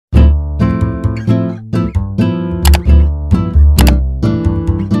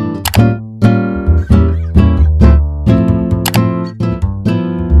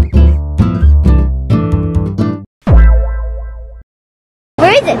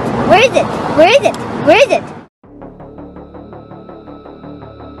Where is it? Where is it? Where is it?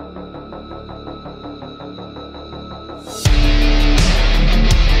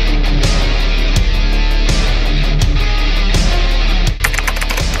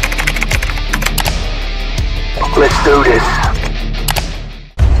 Let's do this.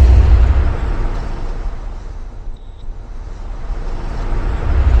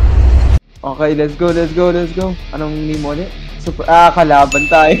 Okay, let's go, let's go, let's go. Anong name mo ulit? Super, kalaban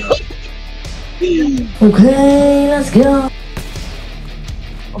tayo. Okay, let's go.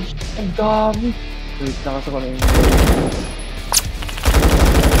 Oh, ang dami. Wait, nakasama na yun.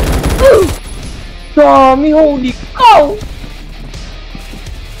 Dami, holy cow!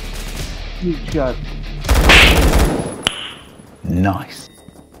 Good shot. Nice.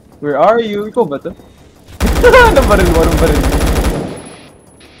 Where are you? Ikaw ba to? Anong baril mo? Anong baril mo?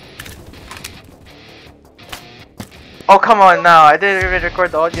 Oh, come on now. I didn't even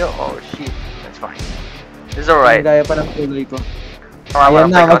record the audio. Oh, shit. That's fine. It's alright. Gaya pa ng tuloy ko. I Ayan wanna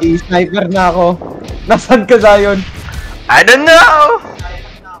na, pick out. mag-i-sniper na ako. Nasaan ka, Zion? I don't know!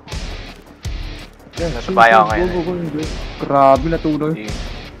 Yan, Nasa bayaw ngayon go. Grabe, natuloy.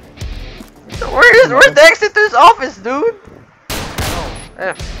 Where's the exit to his office, dude? Oh,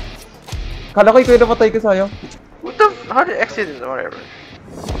 F. Kala ko ikaw yung napatay ka, Zion. What the how did exit it? Whatever.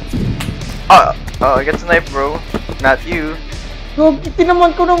 Oh, I get sniped, bro. Not you. So,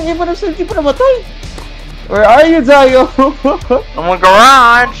 tinaman ko nung iba ng selfie pa namatay. Where are you, Zion? I'm in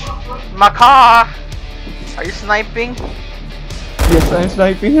garage. My car. Are you sniping? Yes, I'm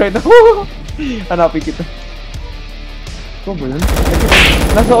sniping right now. Hanapin kita. Ikaw ba yun?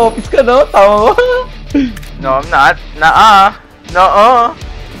 Nasa office ka, no? Tama ba? No, I'm not. Nuh-uh. No-uh.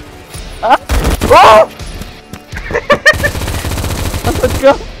 Ah? Oh! Nasaan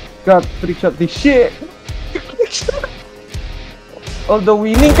ka? God, trick shot this shit. Although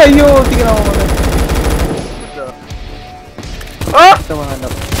winning kayo, tingnan ako mga. Oh! Ito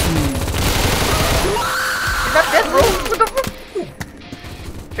mahanap. You're not dead, bro. What the fuck?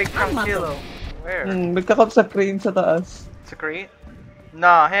 Fake from kilo. Where? Nagkakap sa crane sa taas. It's a crate?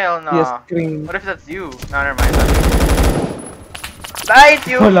 Nah, hell no. Yes, crane. What if that's you? No, never mind. Light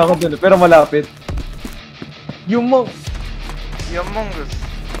you! Wala ko dun, pero malapit. Yung mo. You Among Us.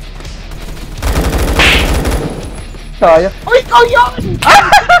 Kaya. Oh, ikaw yun!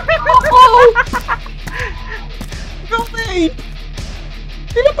 Oh! No way!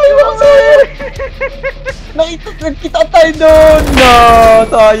 Pinatay mo ako sa'yo! Nagkita tayo doon! No!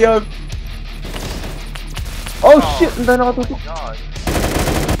 Sayang! Oh shit! Ang dahil nakatutok. God.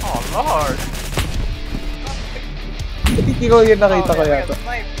 Oh lord. Hindi ko yun nakita ko I yata. got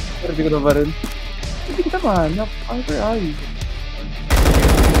sniped. Pero hindi ko na ba rin? Hindi kita mahanap. Where are you?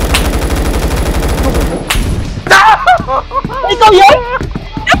 Ikaw yan?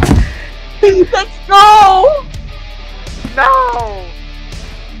 Let's go! No!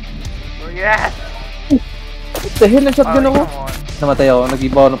 Where you at? What the hell? Nag-shotgun ako. Come on. Namatay ako.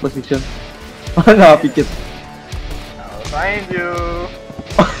 Nag-iba ako ng position. Napikit. I'll find you.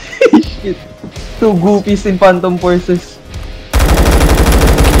 Shit. Two goopies in Phantom Forces.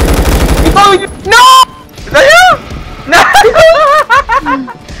 Ikaw yun! No! Is that you? No!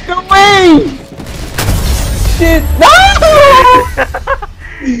 No way! Shit! No!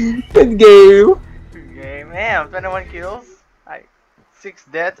 Good game. Okay, man. 21 kills.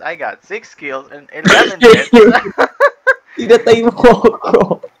 6 deaths. I got 6 kills and 11 deaths. Tinatay mo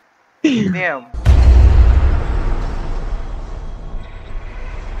ako. Damn.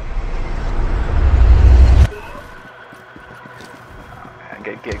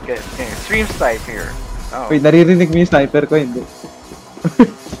 Get stream snipe here. Oh. Wait, naririnig mo yung sniper ko, hindi.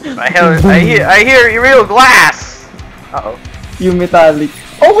 I hear real glass. Uh oh. Yung metallic.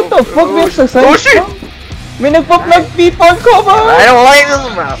 Oh, what the fuck? May exercise? Oh shit! May nagpa-plug people ko ba? I don't like this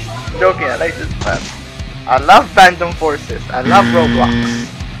map. Joking, I like this map. I love Phantom Forces. I love Roblox.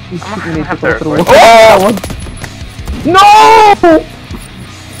 I'm gonna have to record. Oh! No!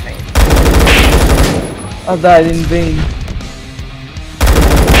 I died in vain.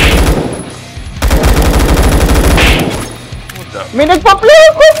 What the? May nagpa-play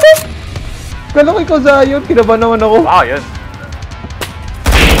ako! Kala ko ikaw Zion, kinabahan naman ako. Wow, yun.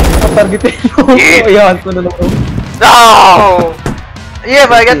 Targetin mo. Ayan, ko na lang ako. No! Yeah,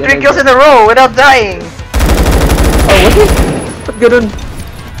 but I got 3 kills in a row without dying. Oh, what is? Ba't ganun?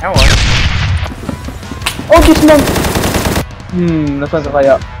 Ewan. Oh, this man! Nasaan ka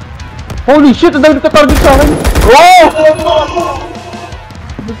kaya? Holy shit! Ang dami nagka-target sa akin! Oh!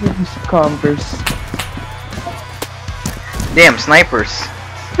 Look at these campers. Damn, snipers.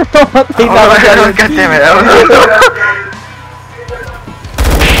 Matay na ako dyan. God damn it.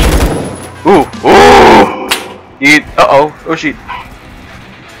 Ooh! Ooh! Eat! Uh-oh! Oh shit!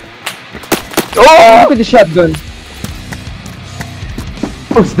 Oh! Look at the shotgun.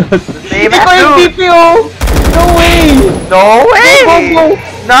 What's that? Same Ikaw yung dude. DPO! No way! No way! Go, go!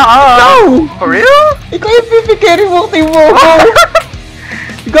 Nuh-uh. No! For real? Ikaw yung PP carry mo, team mo!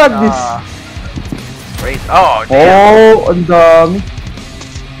 You got this! Wait. Oh, damn. Oh, ang dami.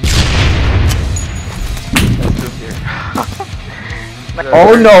 Let's do here.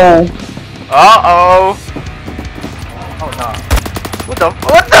 Oh no! Uh-oh! Oh no. What the?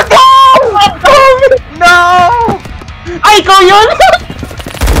 What the? No! Ay, ikaw yun!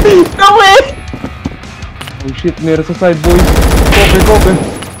 No way! Oh shit, meron sa side, boys. Cover.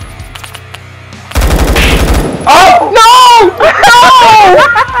 Oh! No! No!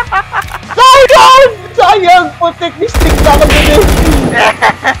 Sayang! Sayang! Putik, mistake na ako dun eh.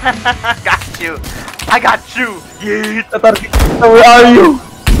 Got you! I got you! Yeet! Tatarget na, where are you?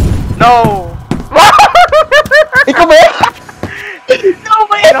 No! Ikaw ba yan? No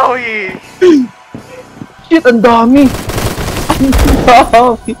way! No way! Shit, ang dami! Ang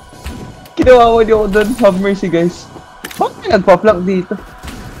dami! Kinawawa niyo ako dun. Have mercy, guys. Bakit may nagpa-flank dito?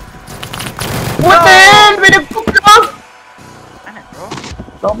 What the hell? May nagpa-flank! Ano, bro?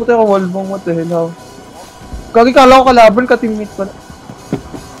 Tapos ako wallbang, what the hell? Kagi kala ko kalaban ka, teammate pala.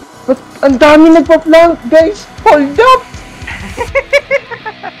 But ang dami nagpa-flank, guys! Hold up!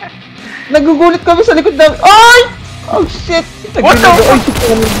 Nagugulit kami sa likod namin. Ay! Oh shit! What the Ay, fuck?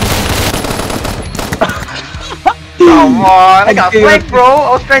 shit! Come on! I got Okay, flanked, okay. bro!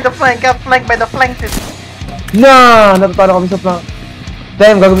 I was trying to flank. Got flanked by the flankers. Nah! Natatalo kami sa flank.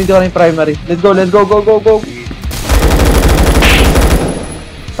 Damn, gagamitin ko na yung primary. Let's go, go!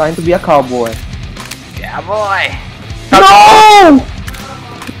 Time to be a cowboy. Yeah, boy! No!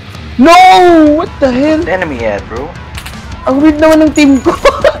 No! What the hell? The enemy head, bro. Ang weird naman ng team ko.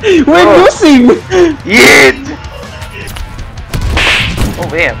 We're Oh. losing! Yeet! Oh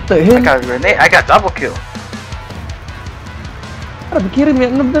man, The hell? I got a grenade. I got double kill. Grabe, Kirin, may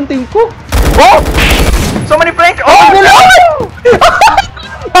anong ng team ko. Oh! So many flank! Oh, Oh no!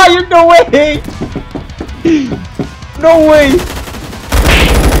 Ayun, no way! No way!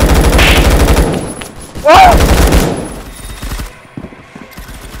 Wow!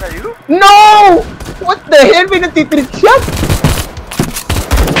 Is that you? No! What the hell? May nagtitrit shot?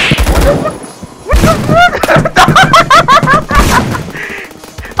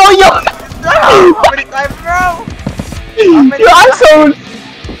 Oh, yo! How many times, bro? You asshole!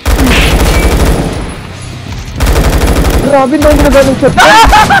 Grabe na yung nagalang shot.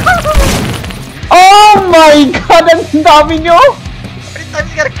 Oh my god! Ang dami nyo! How many times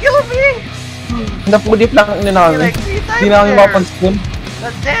you gotta kill me? Napudip lang na namin. Like 3 times Hindi na kami there. mapag-spawn. The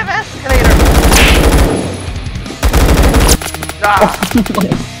damn escalator! Ah, the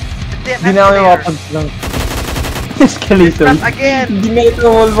damn Hindi na kami escalator! mapag-spawn. Escalator. Not again! Hindi na ito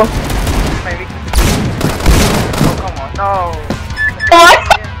wall ba? My weakness. Oh, come on, no! What?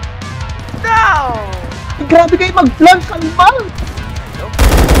 No! Grabe kayo mag-flank kalma!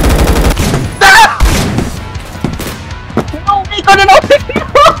 No, ikaw na natin!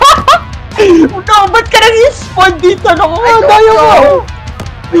 No, ba't ka nag-spawn dito? Naku, tayo mo!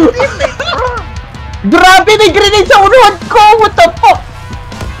 Teammate, bro! Grabe, may grenade sa unuhan ko! What the fuck?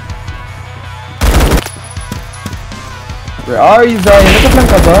 Where are you, Zion? Nagpa-flank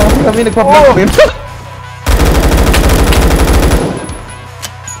ka ba? Kasi kami nagpa-flank Oh. din.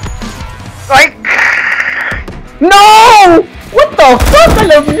 Like, No! What the fuck?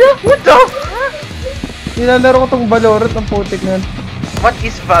 Alam niya? what the fuck? Nilalaro ko tong Valorant ng putik na yan. What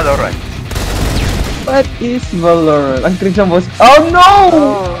is Valorant? What is Valorant? Ang cringe ng boss. Oh no!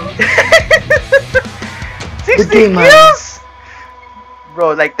 60 game, man. kills!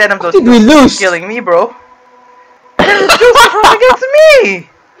 Bro, like 10 of those Did we kills lose? killing me, bro. 10 of those kills against me!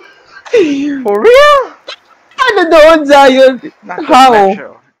 For real? Ano doon, Zion? Not How?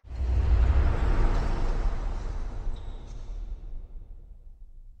 natural.